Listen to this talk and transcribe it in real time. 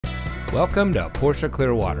Welcome to Porsche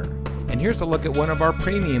Clearwater, and here's a look at one of our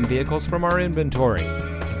premium vehicles from our inventory.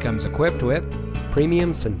 It comes equipped with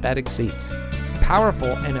premium synthetic seats, powerful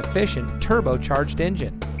and efficient turbocharged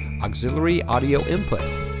engine, auxiliary audio input,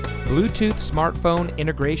 Bluetooth smartphone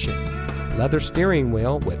integration, leather steering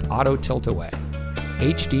wheel with auto tilt-away,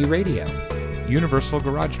 HD radio, universal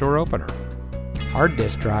garage door opener, hard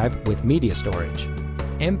disk drive with media storage,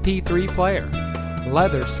 MP3 player,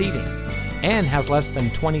 leather seating, and has less than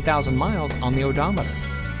 20,000 miles on the odometer.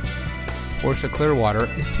 Porsche Clearwater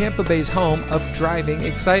is Tampa Bay's home of driving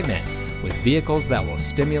excitement with vehicles that will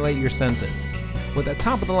stimulate your senses. With a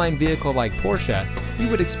top-of-the-line vehicle like Porsche, you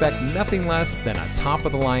would expect nothing less than a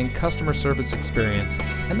top-of-the-line customer service experience,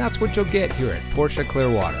 and that's what you'll get here at Porsche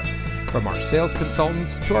Clearwater. From our sales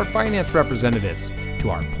consultants to our finance representatives to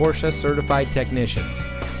our Porsche certified technicians,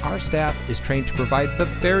 our staff is trained to provide the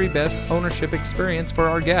very best ownership experience for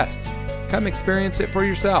our guests. Come experience it for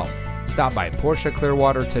yourself. Stop by Porsche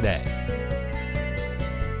Clearwater today.